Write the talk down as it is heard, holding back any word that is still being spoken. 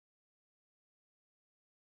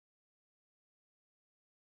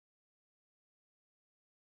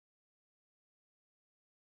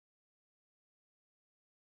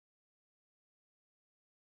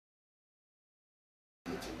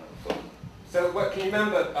anything, motherfucker. So, what, can you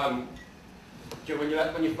remember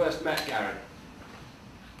when you first met Gary?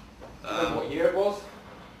 What year it was?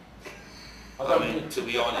 I mean, to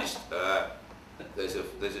be honest, there's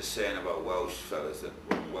a saying about Welsh fellas that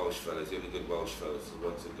the only good Welsh fellas are the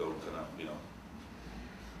ones that go kind of, you know.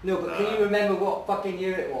 No, but can you remember what fucking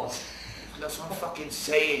year it was? That's what I'm fucking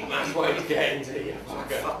saying, man. That's what you're getting to, you That's what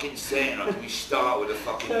I'm fucking saying. Like, we start with a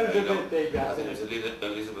fucking, you know, I think it was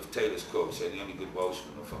Elizabeth Taylor's quote saying the only good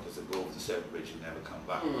Welshmen are fuckers that go over the Severn Bridge and never come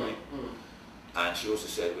back, right? And she also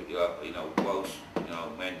said, you know, Welsh, you know,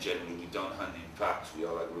 men generally, we don't hunt in packs, we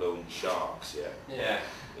are like lone sharks, yeah? Yeah.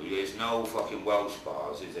 There's no fucking Welsh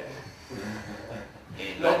bars, is there?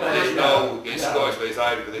 There's no, in Scottish Ways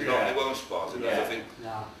either, but there's not any Welsh bars. And Yeah. I think,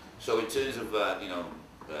 so in terms of, you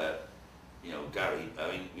know, Gary,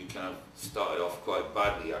 I mean, we kind of started off quite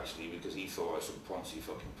badly actually because he thought I was some poncy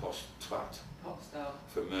fucking posh twat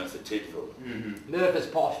from Merthyr Tydfil. Merthyr's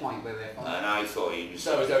posh, mate, with it. And I thought he was...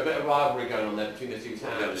 So was there a bit of rivalry going on there between the two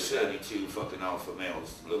towns? There was certainly two fucking alpha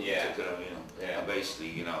males looking to kind of, you know, and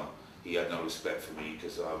basically, you know, he had no respect for me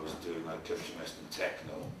because I was doing like country western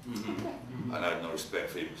techno, and I had no respect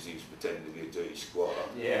for him because he was pretending to be a dirty squatter.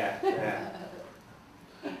 Yeah, yeah.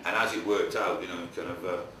 And as it worked out, you know, kind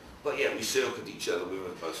of, but yeah, we circled each other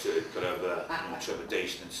with a certain kind of you know,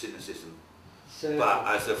 trepidation and cynicism. But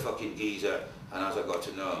as a fucking geezer, and as I got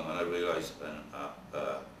to know him, and I realised, and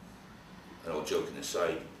all joking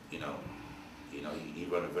aside, you know, he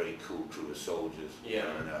ran a very cool crew of soldiers. Yeah.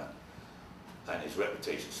 And his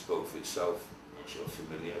reputation spoke for itself. I'm sure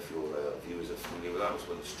familiar, if your viewers are familiar with that, it was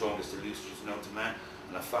one of the strongest illustrious known to man.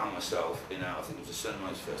 And I found myself in, I think it was a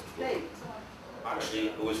Sunrise Festival. Actually,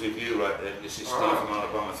 it was with you, right? This is Steve from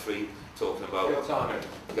Alabama 3 talking about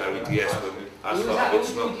GaryDS.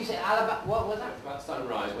 Who did you say? Alabama? What was that? About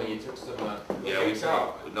Sunrise, when you took some.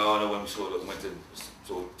 No, when we went to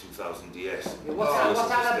saw 2000 DS. What's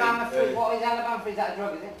Alabama 3? What is Alabama 3? Is that a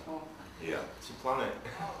drug, is it? Or? Yeah. It's a planet.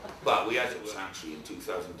 But we had it sanctuary in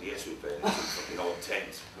 2000 DS we played in some fucking old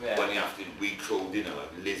tent. When we crawled in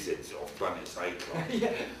like lizards off planet Cyclops.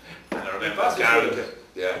 And I remember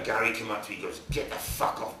Gary came up to me, he goes, get the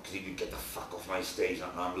fuck off, because he could get the fuck off my stage,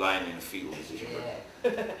 and I'm lying in a fetal position.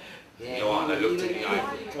 You know what, and I looked at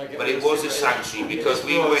me, but it was a sanctuary because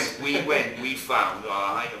we found, on the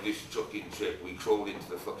height of this trucking trip, we crawled into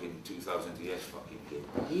the fucking 2000 DS fucking kid.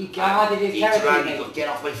 He guarded his territory. He goes, get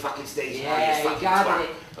off my fucking stage, he guarded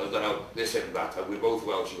it. I was going, no, listen, Rat, we're both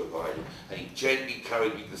Welsh, you got behind him. And he gently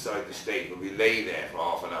carried me to the side of the stage, but we lay there for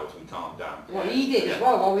half an hour till we calmed down. Well, he did as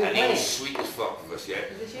well while we were playing. And he was sweet as fuck with us, yeah.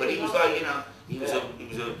 But he was like, you know, he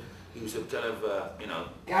was a kind of, you know...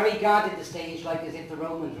 Gary guarded the stage like as if the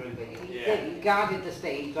Romans were invading. He guarded the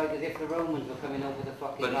stage like as if the Romans were coming over the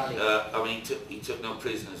fucking valley. I mean, he took no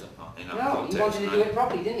prisoners in that context. He wanted to do it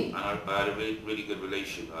properly, didn't he? And I had a really good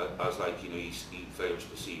relationship. I was like, you know, he very much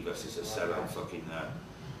perceived us as a sellout fucking,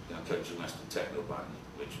 you know, country western techno band,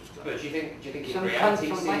 which was kind of... But do you think in reality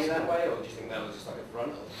he sees that way, or do you think that was just like a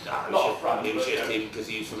front? Not a front. It was just him because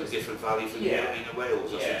he was from a different valley from in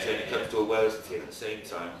Wales. That's what I'm saying. It comes to a Wales thing. At the same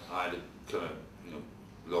time, I had a kind of, you know,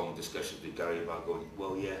 long discussions with Gary about going,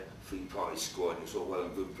 well, yeah, free party squad, it's all well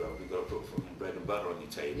and good, bro. We've got to put fucking bread and butter on your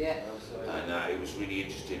table. Yeah. And it was really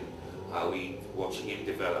interesting how watching him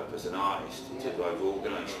develop as an artist to like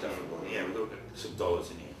organise stuff and going, yeah, we've got some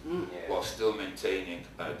dollars in here, while still maintaining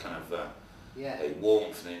a kind of a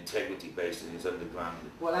warmth and integrity based in his underground.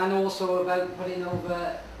 Well, and also about putting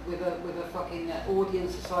over with a fucking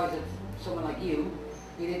audience the size of someone like you.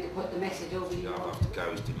 You need to put the message over you. After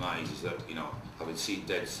Gary's demise, is that, you know, having seen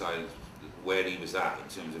Dead Silence where he was at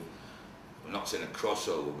in terms of, I'm not saying a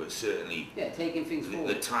crossover, but certainly taking things forward.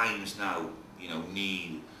 The times now, you know,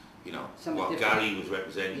 need, you know, something what different. Gary was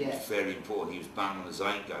representing was very important. He was bang on the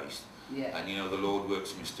zeitgeist. And you know, the Lord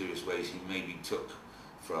works in mysterious ways. He maybe took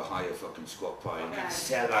for a higher fucking squat pie and then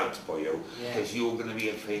sell out, boyo, because you're going to be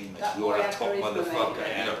a famous, you're a top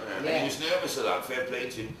motherfucker, you know. And he was nervous of that. Fair play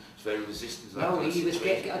to him. He's very resistant to that. No, he was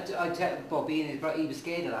scared. I tell Bobby and his brother, he was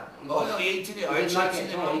scared of that. No, he hated it. He didn't like it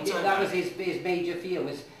at all. That was his major fear,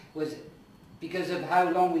 was because of how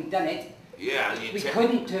long we'd done it. Yeah, we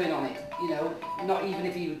couldn't turn on it, you know. Not even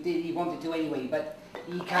if he wanted to anyway. But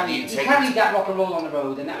he carried that rock and roll on the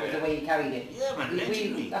road, and that was the way he carried it. Yeah, man,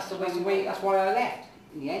 legendary. That's the way. That's why I left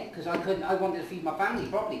in the end, because I wanted to feed my family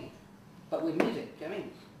properly, but with music. Do you know what I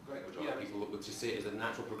mean? people would just see it as a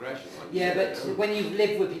natural progression. Like yeah, but when you've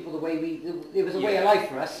lived with people the way it was a way of life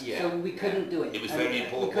for us, so we couldn't do it. It was very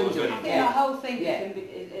important. I think that whole thing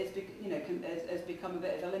has become a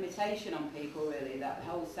bit of a limitation on people, really. That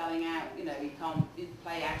whole selling out, you can't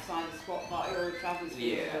play outside a squat party or a Travellers.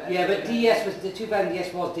 Yeah, but the 2000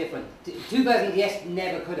 DS was different. 2000 DS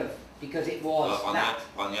never could have, because it was on that.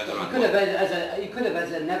 On the other hand, you could have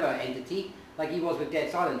as another entity, like he was with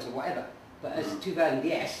Dead Silence or whatever. But as 2000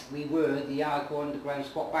 DS, we were the hardcore underground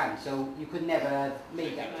squat band, so you could never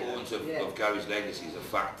make that. The importance of Gary's legacy is the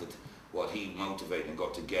fact that what he motivated and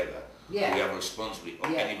got together, we have a responsibility.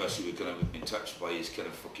 Any of us who are going to be touched by his kind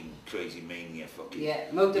of fucking crazy mania,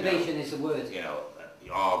 motivation is the word.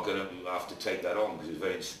 Are going to have to take that on, because it's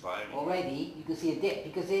very inspiring. Already, you can see a dip,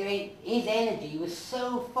 because his energy was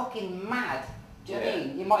so fucking mad. Do you know what I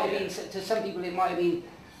mean? It might have been, to some people it might have been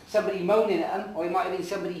somebody moaning at him, or it might have been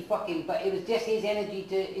somebody fucking, but it was just his energy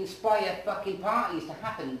to inspire fucking parties to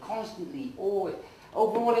happen constantly, always,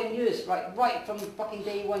 over all them years, right from fucking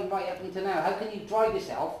day one right up until now. How can you drive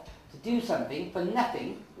yourself to do something for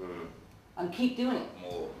nothing and keep doing it?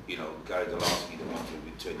 More, Gary, the last thing he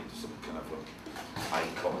wanted to turn into some kind of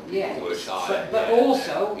icon. But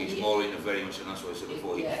also he's more into very much, and that's what I said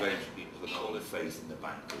before, he's very much putting all the faith in the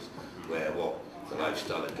bankers, where the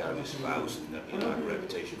lifestyle that Gary espoused and had a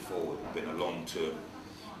reputation for had been a long-term,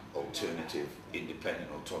 alternative,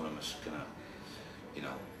 independent, autonomous kind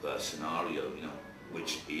of, scenario,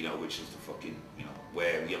 which is the fucking,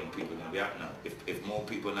 where young people are going to be at now. If more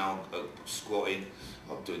people now are squatting,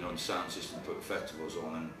 or doing on sound system, put festivals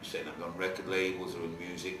on and setting up on record labels or in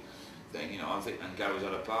music, then, I think, and Gary's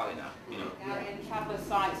at a party now, Gary and Travellers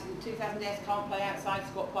sites in 2000 DS can't play outside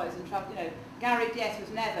squat parties and travel, GaryDS was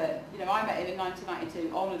never, I met him in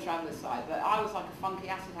 1992 on a Travellers site, but I was like a funky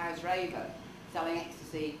acid house raver selling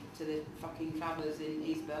ecstasy to the fucking Travellers in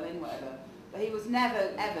East Berlin, whatever. But he was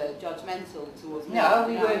never ever judgmental towards me. No,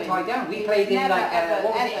 we weren't tied down. We played in what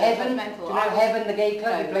was it, Heaven? Do you know Heaven, the gay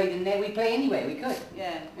club? We played in there. We play anywhere we could.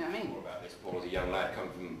 Yeah. You know what I mean? More about this. Paul was a young lad come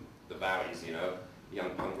from the valleys, young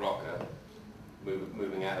punk rocker,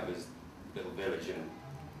 moving out of his little village and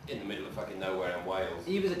in the middle of fucking nowhere in Wales.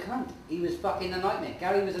 He was a cunt. He was fucking a nightmare.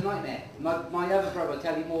 Gary was a nightmare. My other brother will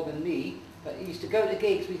tell you more than me, but he used to go to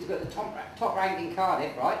gigs. We used to go to the top rank in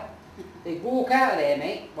Cardiff, right? They'd walk out of there,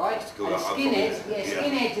 mate, right? And skinheads,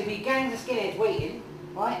 there'd be gangs of skinheads waiting,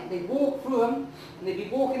 right? They'd walk through them, and they'd be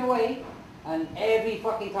walking away, and every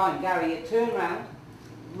fucking time Gary would turn around,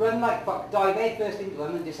 run like fuck, dive head first into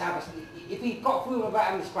them, and just have us. If he got through them without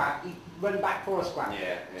having a scrap, he'd run back for a scrap.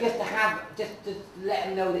 Just to let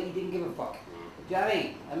him know that he didn't give a fuck. Do you know what I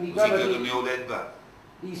mean? And was he good on the old head back?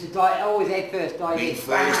 He used to die, always head first, dive head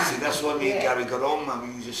first, see, that's why me and Gary got on, man.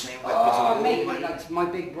 We used the same mate, like, my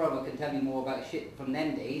big brother can tell you more about shit from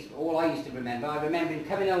them days. All I used to remember, I remember him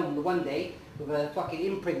coming home the one day with a fucking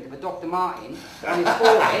imprint of a Dr. Martin on his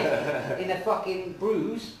forehead in a fucking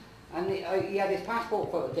bruise, and he had his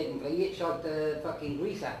passport photo taken, but he hitchhiked the fucking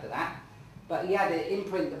Greece after that. But he had an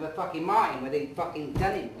imprint of a fucking Martin where they'd fucking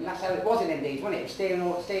done him. And that's how it was in them days, wasn't it? Staring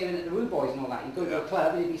at the Rude Boys and all that. You'd go to a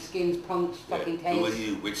club and it'd be skins, punks, fucking tents. Who were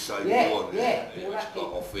you? Which side were you on? Which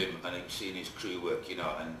got off him and seeing his crew work, and,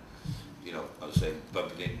 I was saying,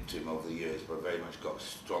 bumping into him over the years, but I very much got a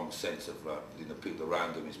strong sense of, people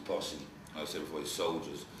around him, his posse, I said before, his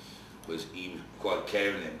soldiers, he was quite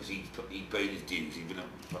caring of them, because he paid his dues. He'd been a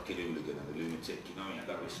fucking hooligan and a lunatic, he had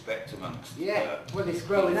that respect amongst. Well, it's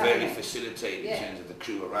growing up. Very facilitated in terms of the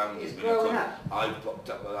crew around him. Growing up. I popped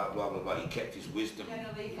up with that, blah blah blah. He kept his wisdom.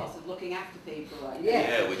 General ethos of looking after people.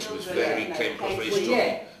 Which was came across very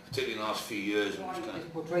strong, particularly in the last few years.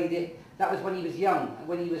 Just portrayed it. That was when he was young,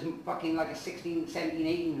 when he was fucking like a 16, 17,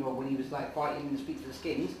 18-year-old, when he was like fighting in the streets of the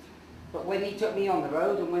skins. But when he took me on the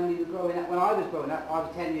road, and when we were growing up, when I was growing up, I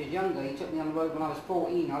was 10 years younger, he took me on the road when I was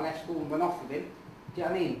 14, I left school and went off with him. Do you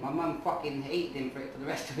know what I mean? My mum fucking hated him for it for the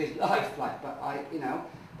rest of his life,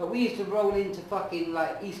 but we used to roll into fucking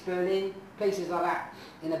like East Berlin, places like that,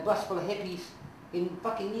 in a bus full of hippies, in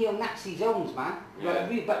fucking neo-Nazi zones, man.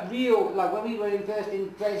 But real, like when we were first in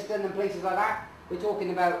Dresden and places like that, we're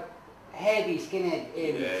talking about heavy skinhead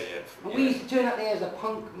areas. And we used to turn up there as a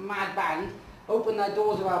punk mad band, open the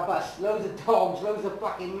doors of our bus, loads of dogs, loads of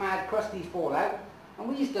fucking mad crusties fall out, and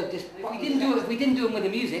we used to just. We didn't do them with the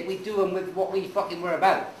music. We'd do them with what we fucking were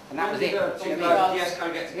about, and that was it. Yes,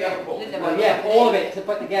 can't get together. Well, all of it to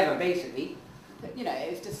put together, basically.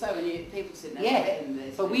 It was just so many people sitting there.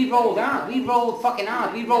 But we rolled hard. We rolled fucking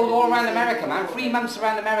hard. We rolled all around America, man. 3 months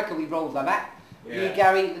around America, we rolled like that. Me,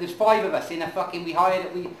 Gary, there's 5 of us in a fucking.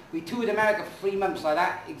 We toured America for 3 months like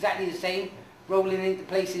that, exactly the same. rolling into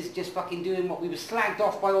places, just fucking doing what we were slagged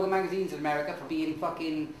off by all the magazines in America for being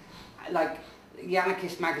fucking, like, the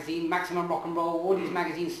Anarchist magazine, Maximum Rock and Roll, all these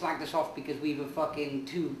magazines slagged us off because we were fucking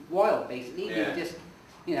too wild, basically. We were just,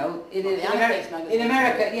 you know, in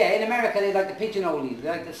America, they like to pigeonhole you. They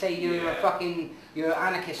like to say you're a fucking, you're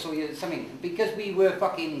an anarchist or you're something. Because we were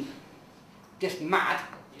fucking just mad,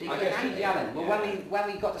 they got G.G. Allen. Well, when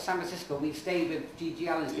we got to San Francisco, we stayed with G.G.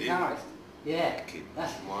 Allen's guitarist. Yeah,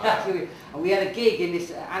 that's and we had a gig in this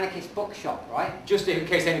anarchist bookshop, right? Just in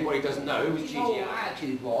case anybody doesn't know, who was G.G. Allen?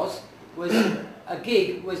 Attitude was a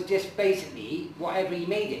gig was just basically whatever he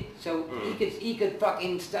made it. So he could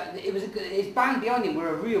fucking it was his band behind him were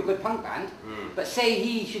a real good punk band. But say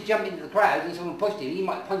he should jump into the crowd and someone pushed him, he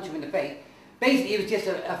might punch him in the face. Basically, it was just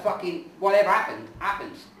a fucking whatever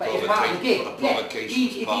happens. But it's part of the gig.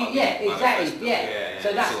 Exactly.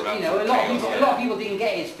 So that's, you know, a lot of people didn't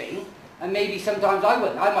get his thing, and maybe sometimes I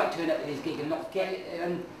wouldn't. I might turn up at his gig and not get it,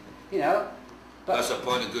 and you know. But that's the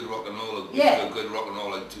point of good rock and roll. Good rock and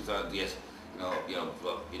roll in 2000. Yes. You know,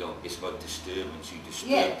 it's about disturbance. You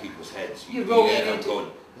disturb people's heads. You roll into going,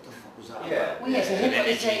 what the fuck was that? Well, yeah,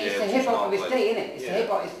 it's a hip hop of its day, isn't it? It's a hip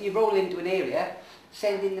hop. You roll into an area,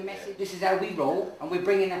 send in the message. This is how we roll, and we're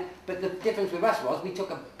bringing. But the difference with us was we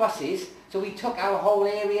took buses, so we took our whole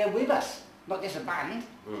area with us, not just a band.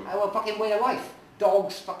 Our fucking way of life,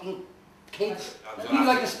 dogs, fucking kids. People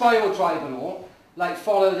like the Spiral Tribe and all. Like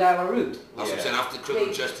followed our route. That's what I'm saying, after the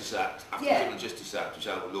Criminal Justice Act, which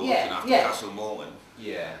outlawed and after Castle Morton.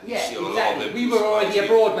 Exactly. We were already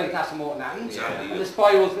abroad when Castle Morton happened, and the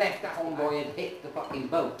Spirals left, that homeboy had hit the fucking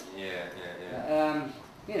boat.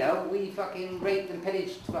 You know, we fucking raped and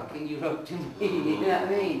pillaged fucking Europe, didn't we? You know what I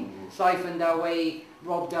mean? Siphoned our way,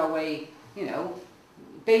 robbed our way, you know.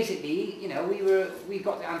 Basically, you know, we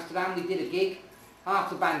got to Amsterdam, we did a gig, half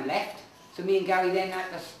the band left, so me and Gary then had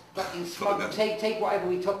to fucking take whatever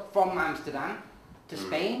we took from Amsterdam to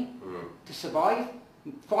Spain to survive,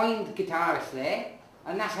 find guitarists there,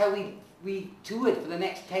 and that's how we toured for the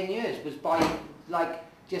next 10 years, was by like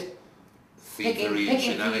just picking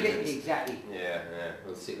exactly.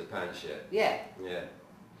 We'll see the pan shit.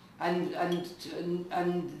 And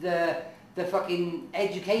the fucking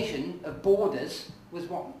education of borders was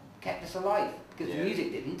what kept us alive, because the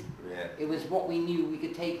music didn't. It was what we knew we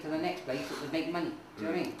could take to the next place that would make money. Do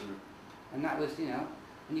you know what I mean? And that was, you know,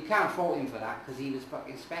 and you can't fault him for that, because he was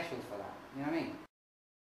fucking special for that. You know what I mean?